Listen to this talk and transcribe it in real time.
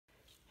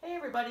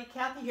everybody,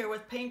 Kathy here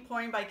with Paint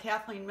Pouring by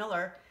Kathleen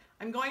Miller.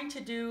 I'm going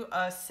to do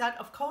a set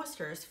of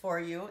coasters for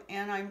you,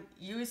 and I'm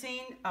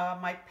using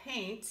my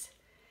paints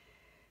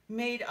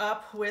made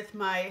up with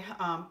my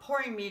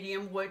pouring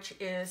medium, which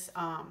is,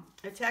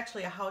 it's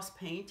actually a house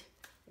paint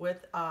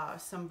with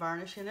some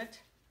varnish in it.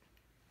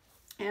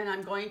 And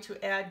I'm going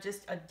to add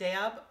just a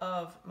dab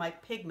of my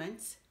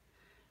pigments,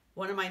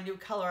 one of my new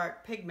color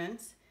art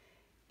pigments,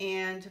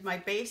 and my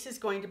base is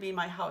going to be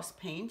my house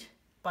paint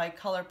by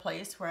Color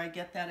Place, where I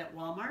get that at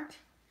Walmart,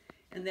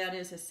 and that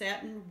is a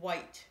satin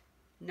white,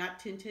 not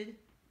tinted,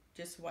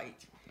 just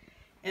white.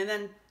 And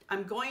then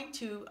I'm going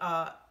to,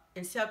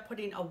 instead of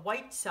putting a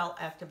white cell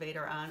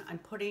activator on, I'm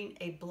putting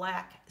a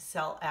black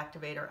cell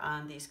activator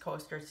on these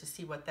coasters to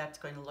see what that's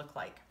going to look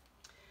like.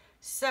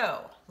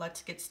 So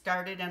let's get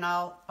started, and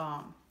I'll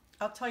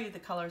tell you the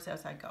colors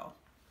as I go.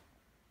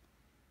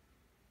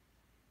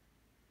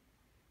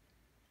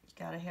 You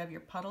gotta have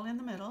your puddle in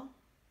the middle.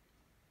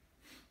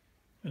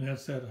 And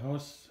that's that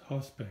house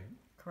paint.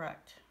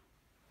 Correct.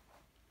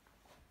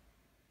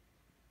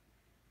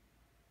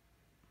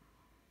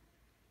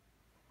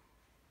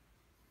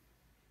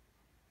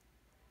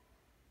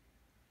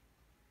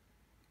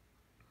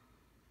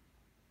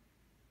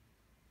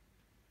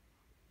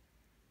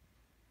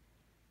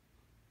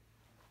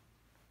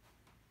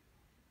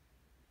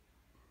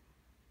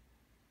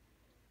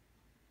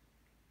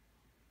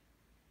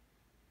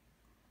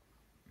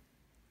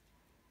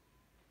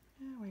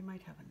 Yeah, we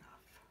might have enough.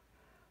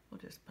 We'll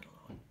just put a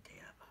little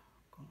dab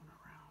going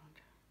around.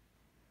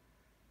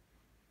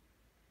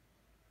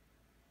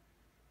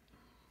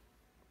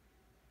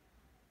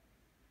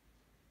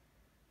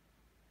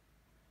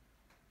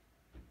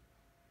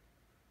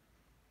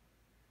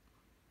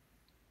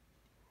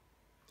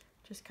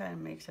 Just kind of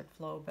makes it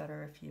flow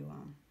better if you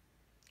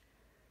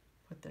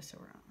put this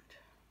around.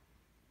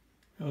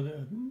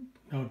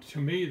 Now, to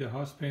me, the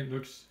house paint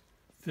looks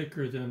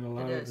thicker than a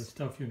lot of the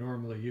stuff you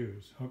normally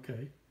use.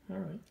 Okay, all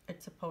right.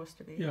 It's supposed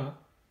to be. Yeah.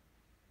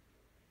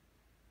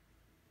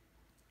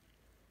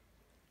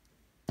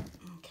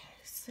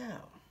 So,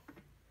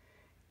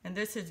 and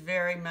this is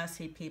very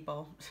messy,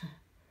 people.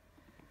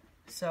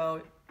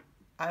 So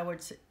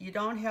you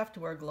don't have to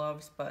wear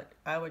gloves, but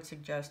I would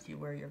suggest you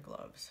wear your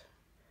gloves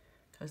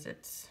because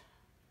it's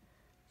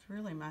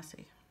really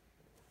messy.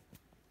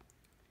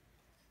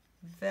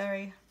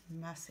 Very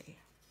messy.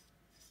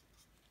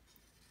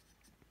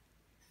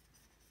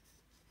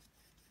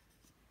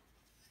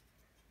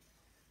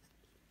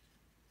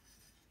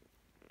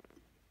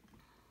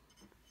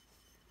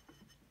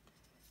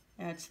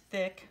 And it's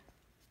thick,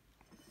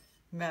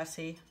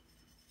 messy,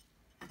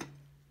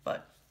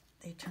 but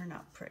they turn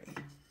out pretty.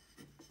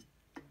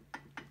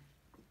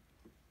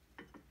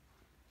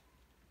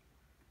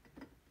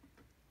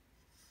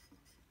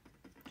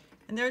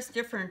 And there's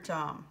different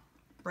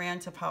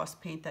brands of house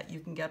paint that you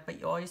can get, but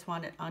you always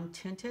want it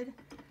untinted,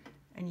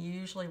 and you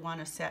usually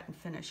want a satin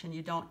finish, and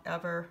you don't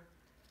ever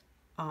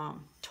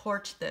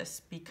torch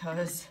this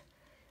because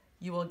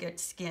you will get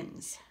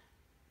skins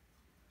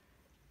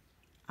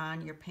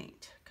on your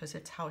paint because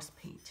it's house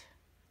paint.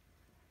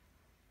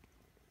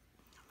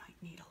 I might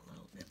need a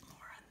little bit more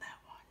on that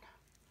one.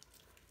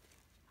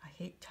 I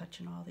hate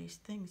touching all these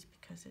things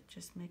because it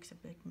just makes a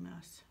big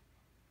mess.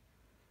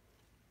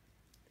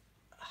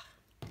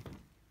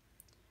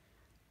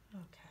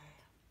 Okay.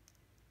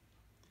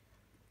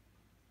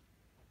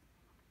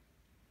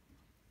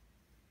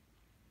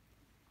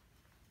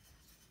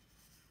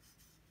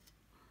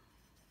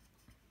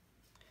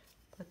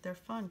 But they're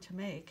fun to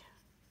make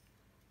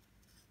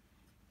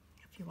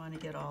if you want to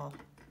get all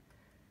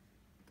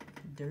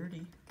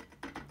dirty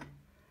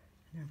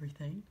and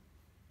everything.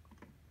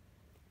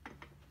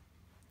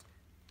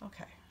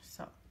 Okay,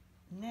 so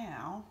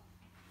now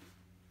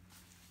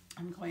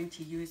I'm going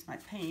to use my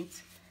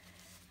paints.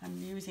 I'm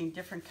using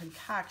different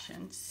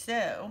concoctions.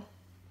 So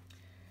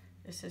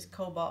this is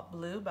Cobalt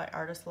Blue by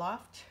Artist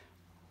Loft.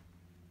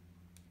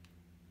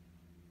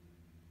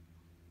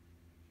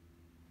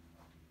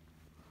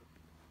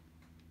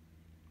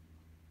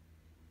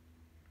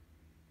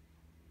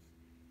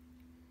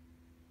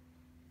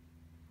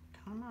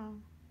 Come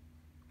on.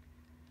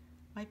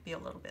 Might be a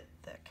little bit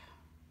thick.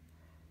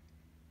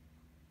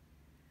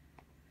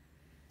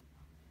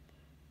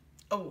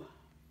 Oh,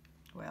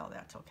 well,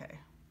 that's okay.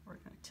 We're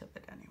going to tip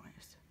it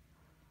anyways.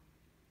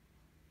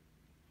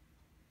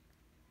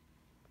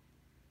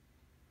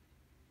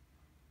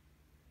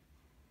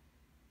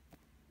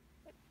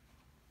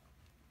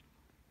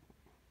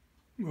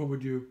 What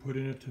would you put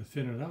in it to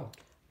thin it out?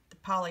 The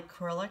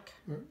polyacrylic.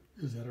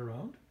 Is that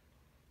around?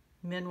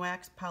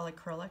 Minwax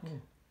polyacrylic. Oh.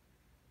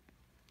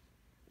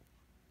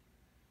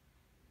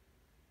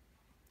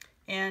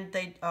 And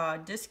they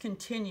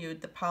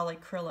discontinued the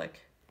polyacrylic,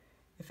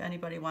 if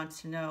anybody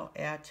wants to know,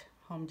 at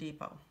Home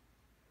Depot.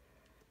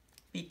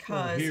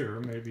 Because here,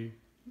 maybe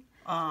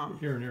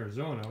here in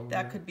Arizona.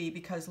 That could be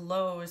because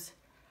Lowe's,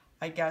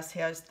 I guess,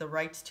 has the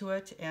rights to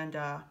it, and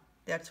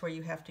that's where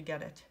you have to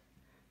get it.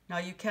 Now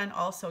you can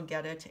also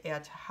get it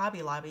at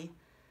Hobby Lobby,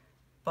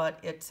 but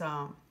it's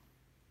a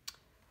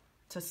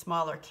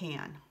smaller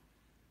can.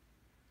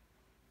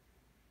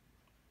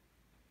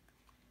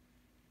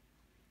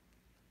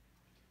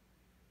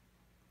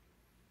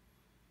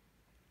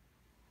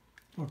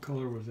 What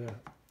color was that?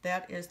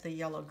 That is the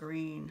yellow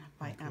green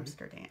by Okay.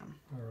 Amsterdam.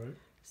 All right.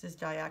 This is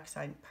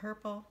Dioxazine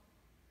purple.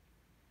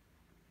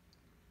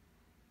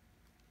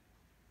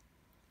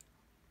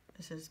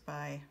 This is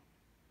by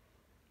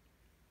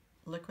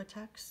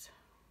Liquitex.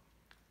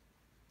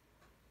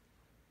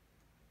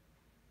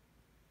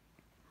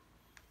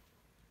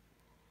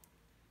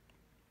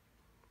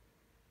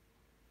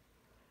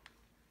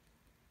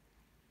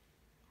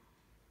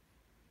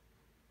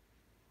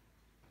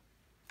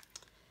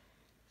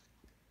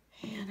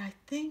 And I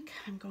think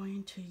I'm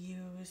going to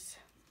use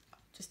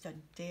just a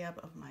dab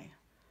of my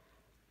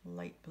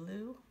light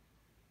blue.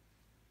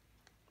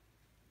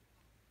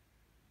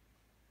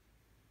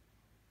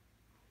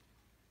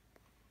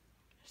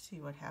 See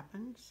what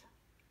happens.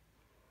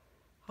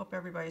 Hope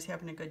everybody's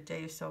having a good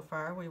day so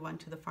far. We went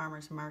to the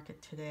farmer's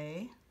market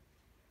today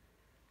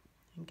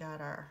and got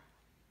our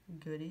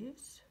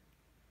goodies.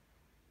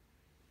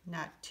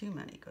 Not too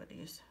many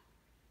goodies.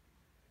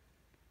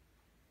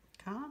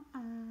 Come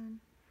on.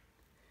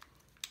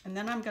 And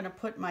then I'm going to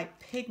put my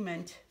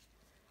pigment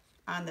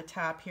on the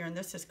top here, and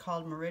this is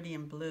called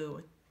Meridian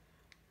Blue,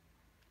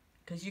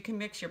 because you can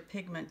mix your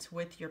pigments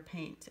with your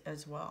paint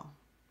as well.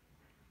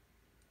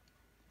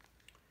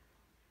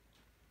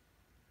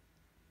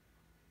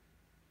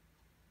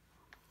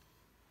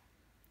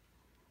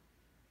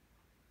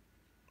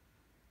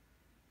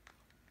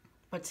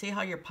 But see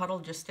how your puddle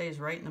just stays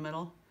right in the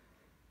middle?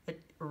 It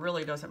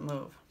really doesn't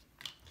move.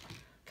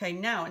 Okay,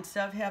 now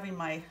instead of having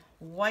my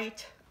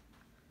white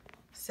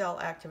cell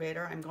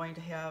activator, I'm going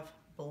to have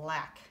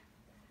black.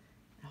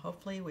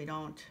 Hopefully we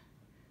don't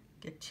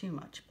get too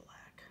much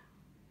black,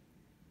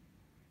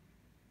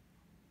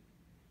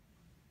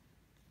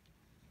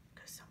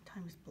 because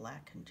sometimes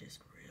black can just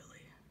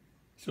really...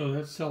 So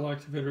that cell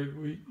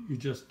activator, you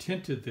just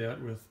tinted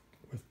that with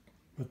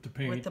the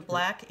paint? With the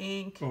black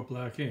ink. Oh,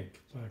 black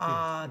ink.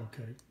 Black ink.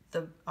 Okay.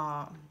 The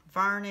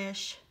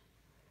varnish,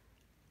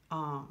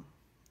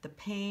 the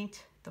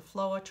paint, the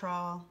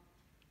Floetrol.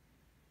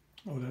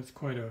 Oh, that's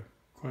quite a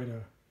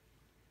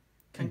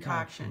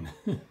concoction.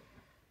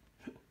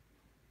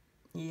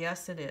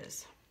 Yes, it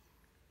is.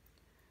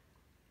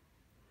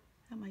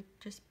 That might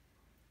just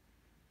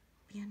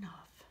be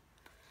enough.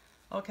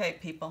 Okay,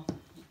 people.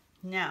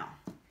 Now,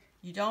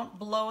 you don't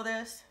blow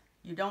this,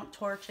 you don't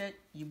torch it,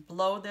 you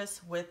blow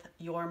this with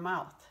your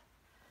mouth.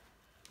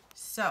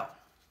 So,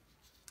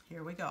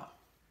 here we go.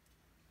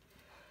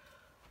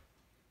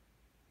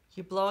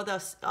 You blow the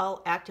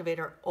cell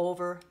activator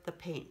over the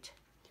paint.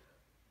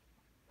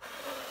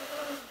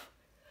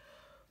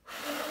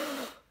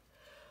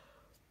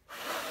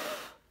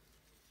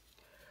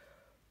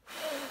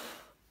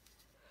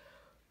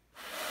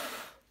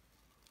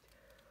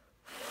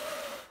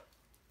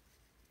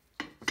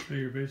 So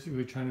you're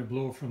basically trying to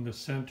blow from the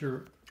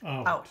center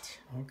out. Out.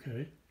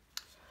 Okay.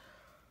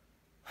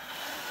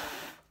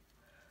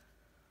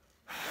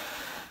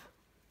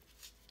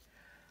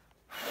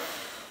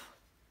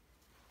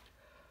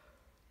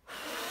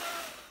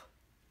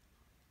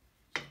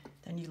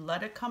 Then you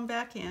let it come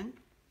back in.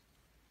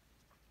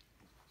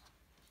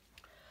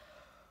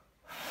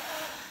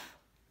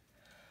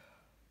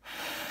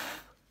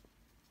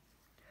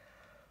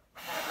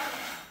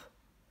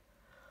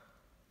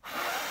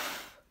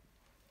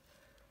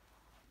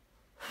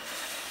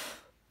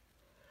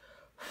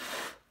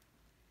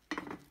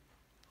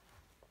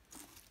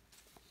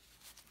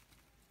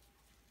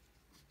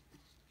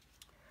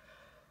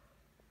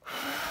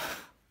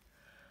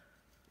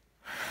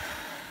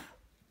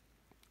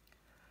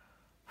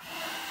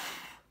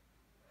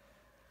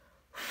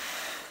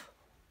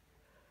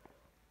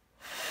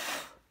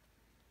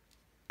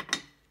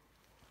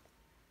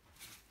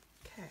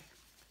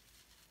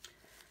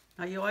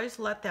 Now you always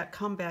let that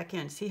come back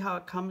in. See how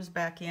it comes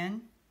back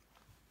in?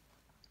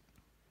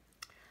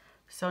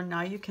 So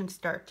now you can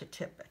start to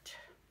tip it.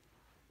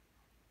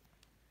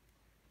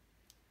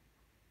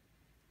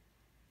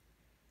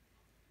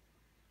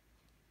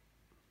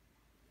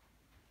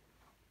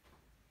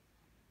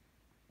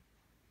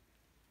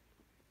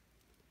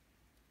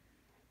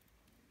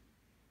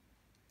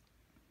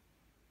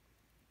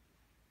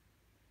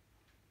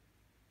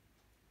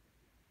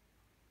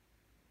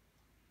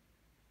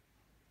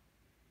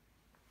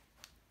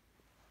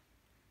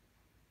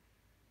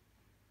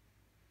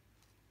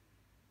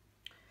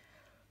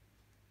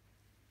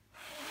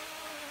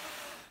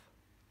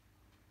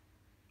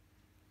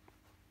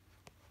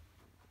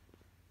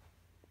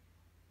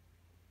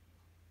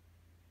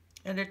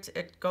 And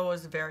it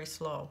goes very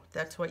slow.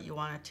 That's what you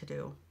want it to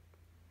do.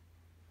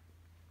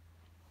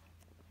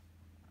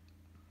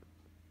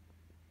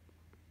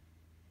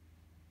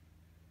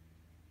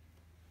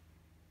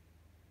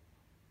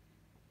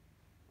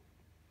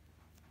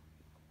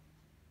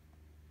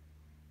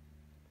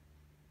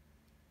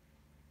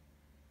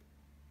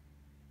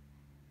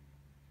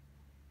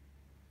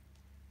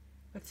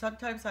 But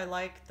sometimes I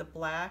like the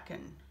black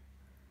and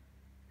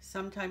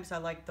sometimes I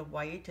like the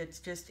white.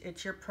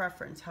 It's your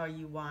preference how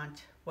you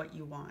want what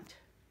you want.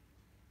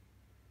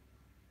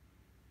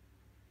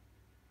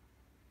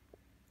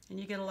 And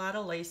you get a lot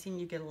of lacing,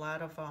 you get a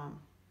lot of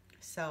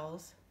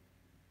cells.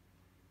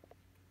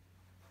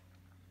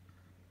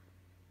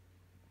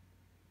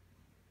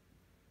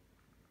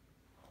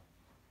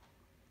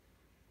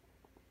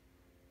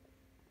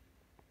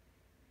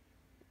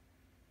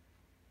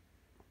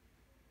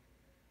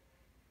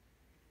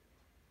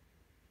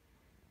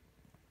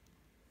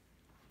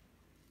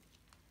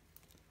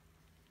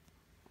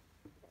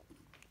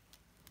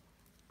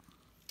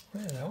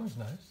 Yeah, that was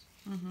nice.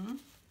 Mm-hmm.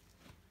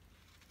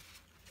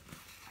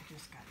 I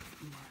just got to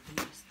get more of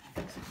these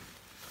things.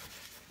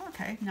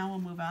 Okay, now we'll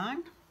move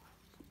on.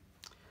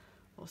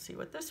 We'll see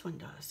what this one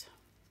does.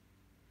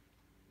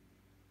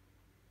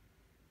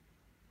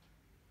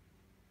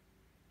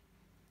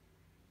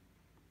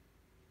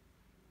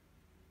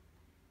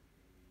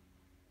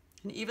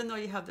 And even though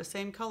you have the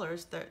same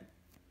colors,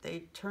 they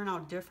turn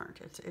out different.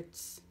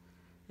 It's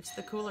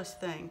the coolest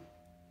thing.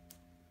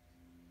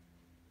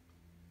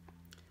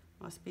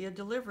 Must be a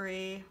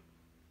delivery.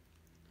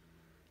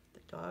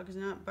 The dog is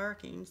not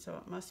barking, so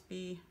it must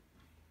be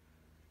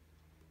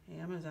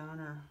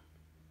Amazon or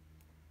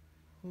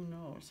who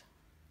knows.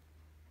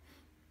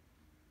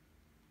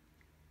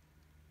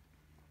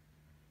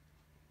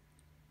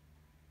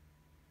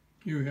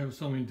 You have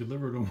something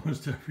delivered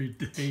almost every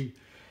day.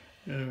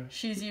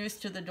 She's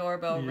used to the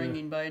doorbell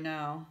ringing by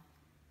now.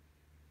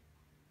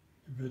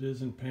 If it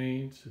isn't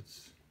paints,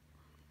 it's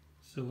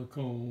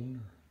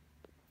silicone.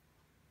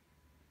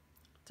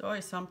 It's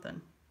always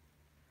something.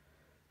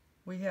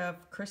 We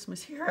have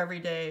Christmas here every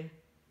day.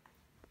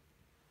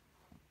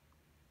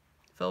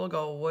 Phil will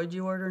go, what'd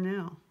you order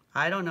now?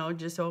 I don't know,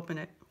 just open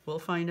it. We'll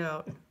find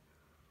out.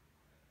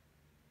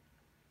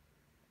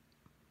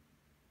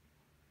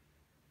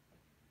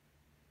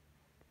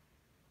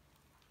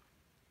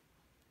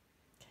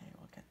 Okay,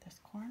 we'll get this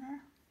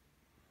corner.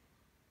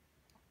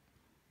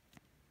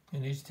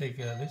 It needs to take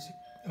at least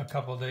a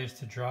couple of days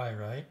to dry,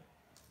 right?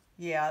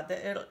 Yeah,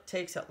 it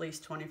takes at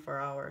least 24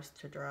 hours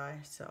to dry,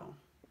 so.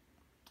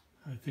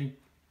 I think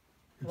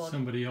it's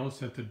somebody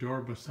else at the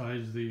door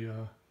besides the...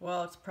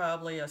 Well, it's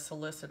probably a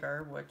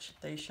solicitor, which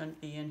they shouldn't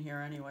be in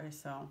here anyway,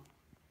 so.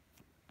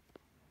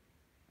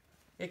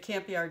 It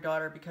can't be our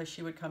daughter because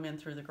she would come in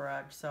through the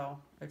garage, so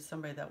it's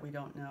somebody that we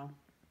don't know.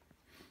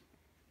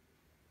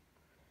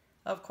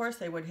 Of course,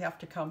 they would have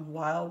to come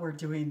while we're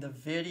doing the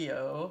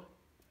video.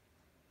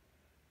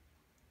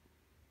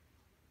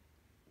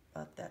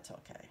 But that's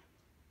okay.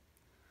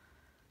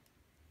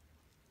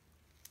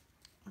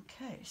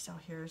 Okay, so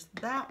here's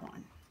that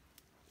one.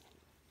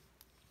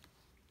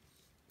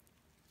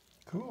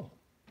 Cool.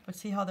 But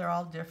see how they're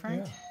all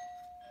different? Yeah.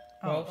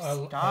 Oh,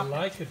 well, I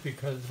like it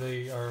because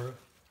they are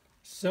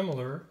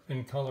similar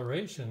in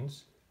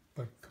colorations,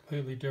 but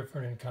completely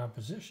different in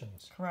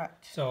compositions.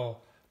 Correct. So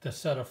the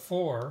set of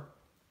 4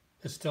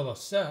 is still a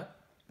set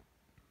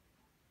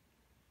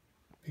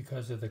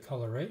because of the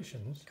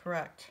colorations.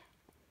 Correct.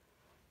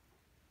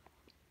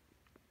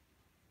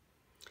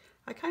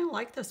 I kind of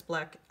like this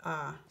black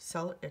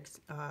cell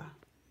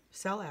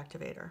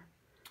activator.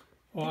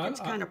 Well, I think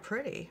it's kind of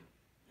pretty.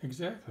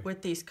 Exactly.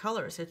 With these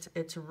colors,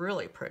 it's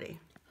really pretty.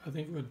 I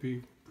think it would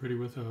be pretty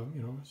with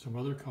some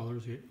other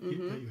colors that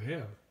you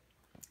have.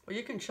 Well,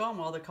 you can show them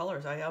all the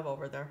colors I have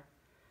over there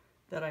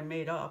that I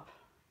made up.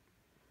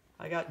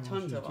 I got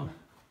tons of them.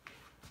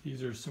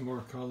 These are some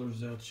more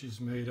colors that she's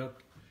made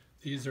up.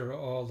 These are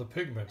all the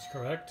pigments,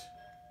 correct?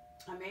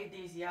 I made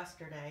these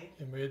yesterday.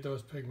 You made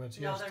those pigments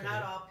yesterday? No, they're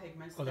not all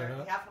pigments. Oh, they're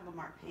not? Half of them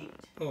are paint.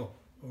 Oh,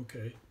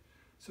 okay.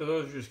 So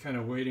those are just kind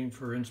of waiting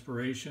for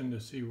inspiration to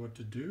see what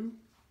to do.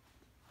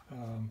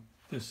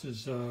 This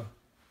is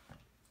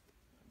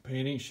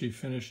painting she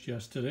finished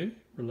yesterday.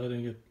 We're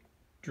letting it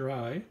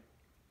dry.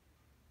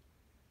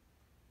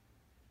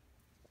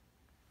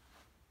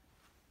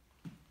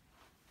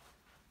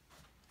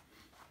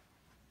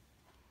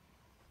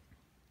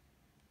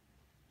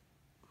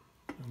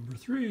 Number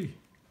 3.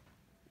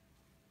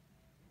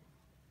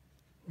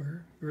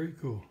 Very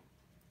cool.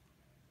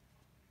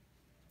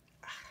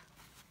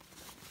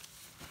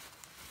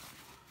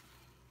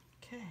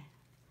 Okay.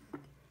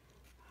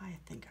 I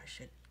think I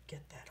should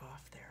get that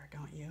off there,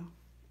 don't you?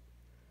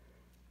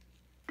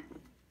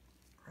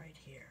 Right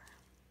here.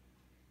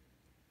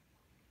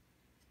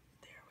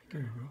 There we go.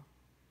 There you go.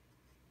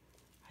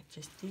 I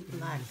just didn't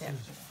like that.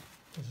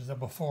 This is a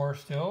before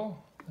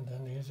still, and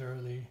then these are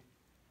the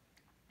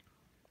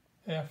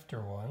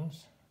after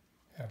ones,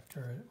 after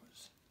it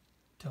was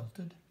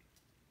tilted.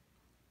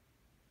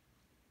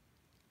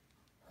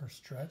 Or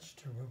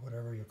stretched, or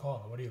whatever you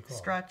call it. What do you call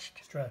Stretched.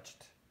 it?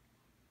 Stretched.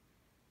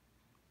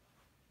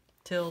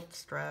 Tilt,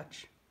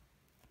 stretch.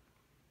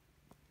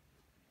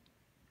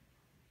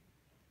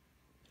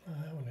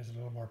 That one is a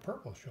little more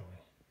purple showing.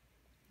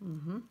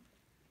 Mm-hmm.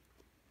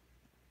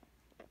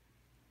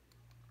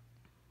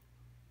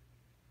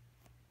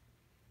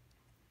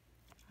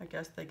 I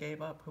guess they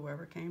gave up,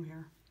 whoever came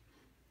here.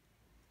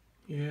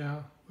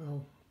 Yeah,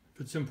 well,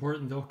 if it's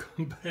important, they'll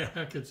come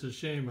back. It's a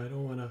shame. I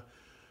don't want to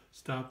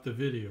stop the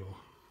video.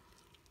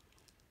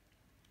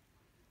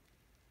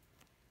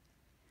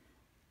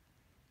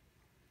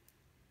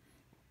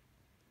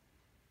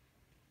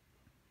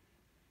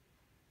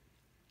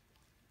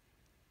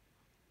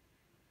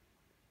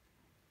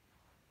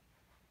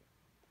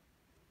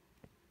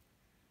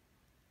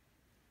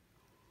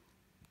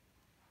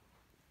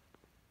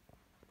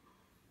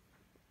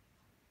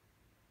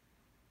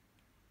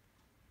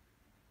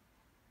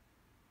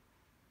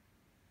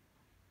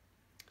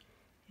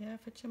 Yeah,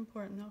 if it's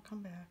important, they'll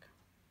come back.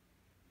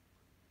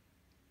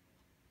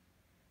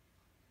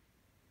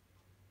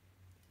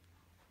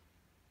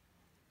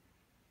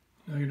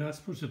 Now you're not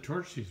supposed to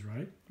torch these,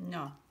 right?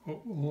 No.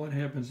 What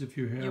happens if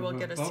you have You will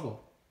get a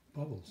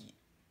bubbles?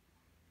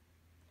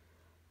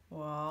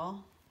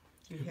 Well,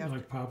 you have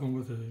like pop them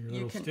with your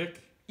little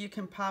stick? You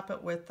can pop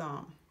it with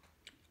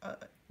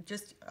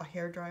just a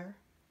hair dryer.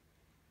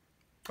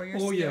 Or your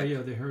stick.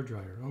 Yeah, the hair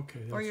dryer.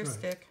 Okay, that's or your right.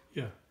 stick.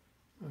 Yeah,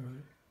 all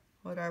right.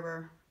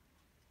 Whatever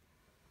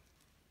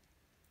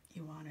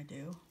you want to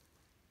do.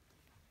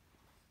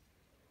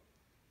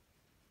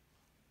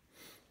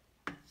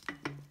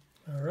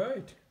 All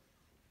right.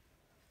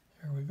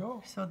 There we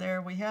go. So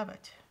there we have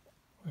it.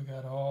 We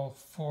got all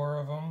 4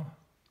 of them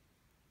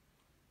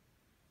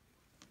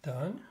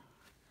done.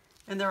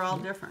 And they're all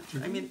different.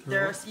 I mean,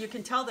 you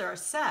can tell they're a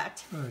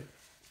set. Right.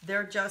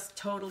 They're just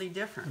totally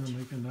different. Gonna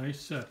make a nice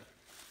set.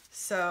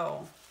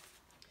 So,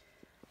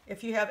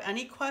 if you have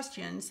any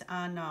questions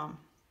on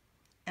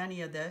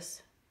any of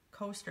this,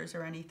 coasters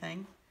or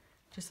anything,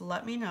 just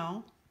let me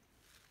know,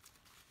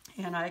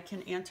 and I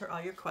can answer all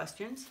your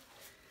questions.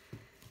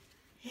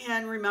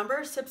 And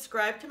remember,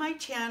 subscribe to my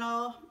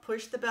channel,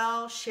 push the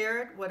bell,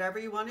 share it, whatever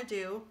you want to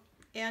do.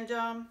 And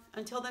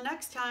until the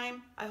next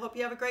time, I hope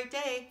you have a great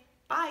day.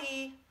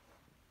 Bye.